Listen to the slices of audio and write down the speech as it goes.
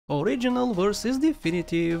Original versus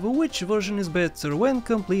definitive, which version is better when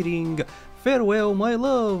completing Farewell My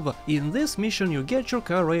Love. In this mission you get your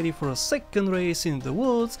car ready for a second race in the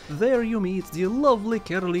woods. There you meet the lovely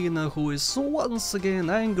Carolina, who is once again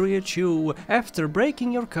angry at you. After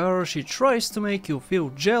breaking your car, she tries to make you feel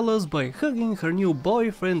jealous by hugging her new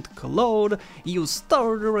boyfriend Claude. You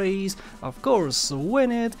start the race, of course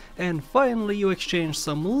win it, and finally you exchange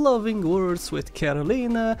some loving words with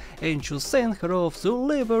Carolina and you send her off to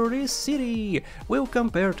Liberty City. We'll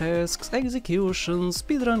compare tasks, execution,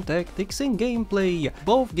 speedrun tactics and gameplay.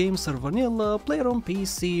 Both games are vanilla, player on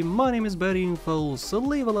PC. My name is BadInfo, so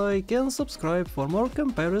leave a like and subscribe for more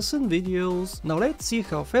comparison videos. Now let's see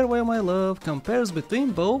how Farewell My Love compares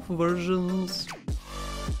between both versions.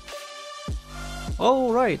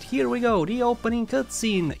 Alright, here we go, the opening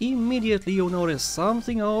cutscene. Immediately you notice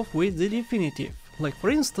something off with the definitive. Like for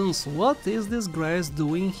instance, what is this grass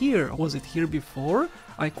doing here? Was it here before?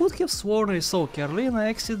 I could have sworn I saw Carolina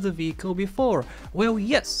exit the vehicle before. Well,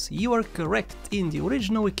 yes, you are correct. In the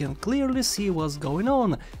original we can clearly see what's going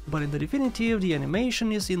on, but in the definitive the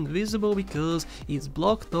animation is invisible because it's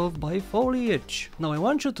blocked off by foliage. Now I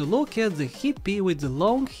want you to look at the hippie with the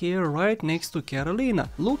long hair right next to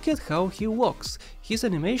Carolina. Look at how he walks. His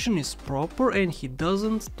animation is proper and he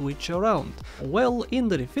doesn't twitch around. Well, in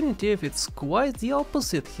the definitive it's quite the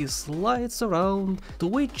opposite. He slides around,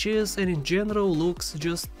 twitches, and in general looks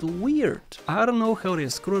just weird. I don't know how they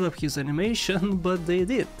screwed up his animation, but they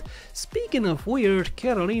did. Speaking of weird,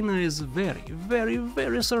 Carolina is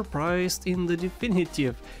very surprised in the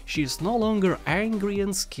definitive. She's no longer angry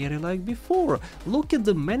and scary like before. Look at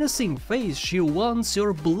the menacing face, she wants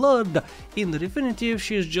your blood. In the definitive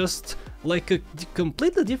she's just like a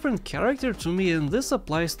completely different character to me, and this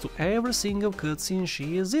applies to every single cutscene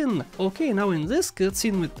she is in. Okay, now in this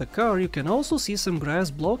cutscene with the car you can also see some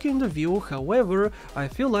grass blocking the view. However, I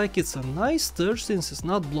feel like it's a nice touch since it's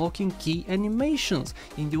not blocking key animations.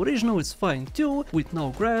 In the original it's fine too, with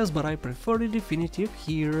no grass, but I prefer the definitive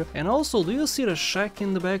here. And also, do you see the shack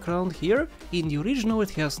in the background here? In the original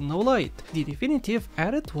it has no light. The definitive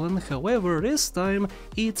added one, however this time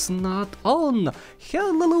it's not on.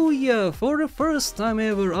 Hallelujah! For the first time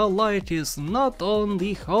ever a light is not on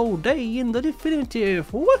the whole day in the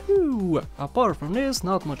definitive. Woohoo! Apart from this,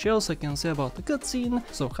 not much else I can say about the cutscene.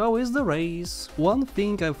 So how is the race? One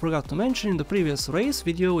thing I forgot to mention in the previous race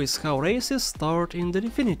video is how races start in the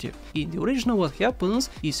definitive. In the original what happens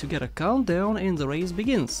is you get a countdown and the race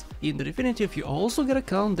begins. In the definitive you also get a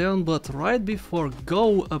countdown, but right before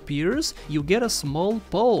go appears you get a small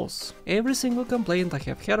pause. Every single complaint I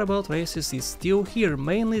have had about races is still here,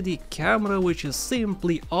 mainly the camera, which is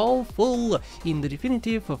simply awful. In the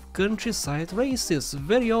definitive of countryside races,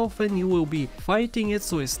 very often you will be fighting it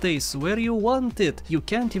so it stays where you want it. You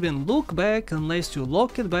can't even look back unless you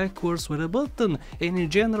lock it backwards with a button, and in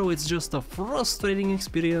general it's just a frustrating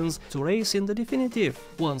experience to race in the definitive.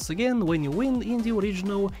 Once again, when you win in the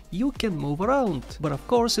original you can move around, but of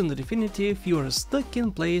course in the definitive you are stuck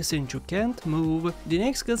in place and you can't move. The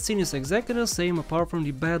next cutscene is exactly the same apart from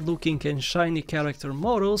the bad looking and shiny character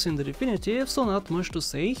models in the definitive, so not much to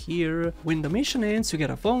say here. When the mission ends you get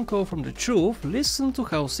a phone call from the Truth. Listen to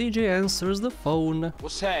how CJ answers the phone.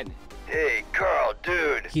 What's happening? Hey, Carl,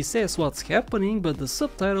 dude. He says what's happening, but the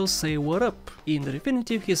subtitles say what up. In the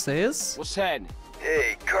definitive he says, What's happening?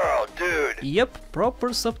 Hey, Carl, dude. Yep,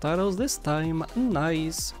 proper subtitles this time,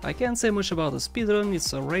 nice. I can't say much about the speedrun,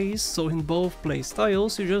 it's a race, so in both play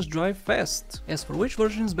styles you just drive fast. As for which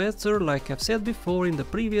version is better, like I've said before in the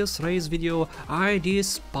previous race video, I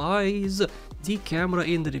despise the camera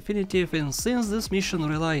in the definitive, and since this mission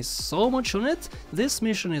relies so much on it, this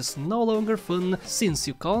mission is no longer fun since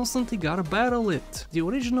you constantly gotta battle it. The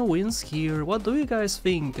original wins here. What do you guys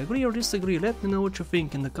think? Agree or disagree? Let me know what you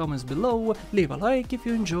think in the comments below. Leave a like if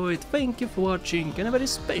you enjoyed, thank you for watching, and a very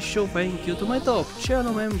special thank you to my top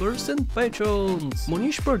channel members and patrons: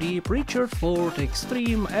 Monish Pradeep, Richard Ford,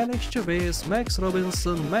 Extreme, Alex Chavez, Max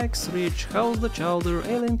Robinson, Max Rich, House the Chowder,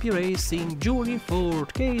 LMP Racing, Julie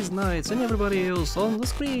Ford, Case Knights, and everybody else on the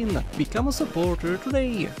screen. Become a supporter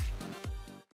today.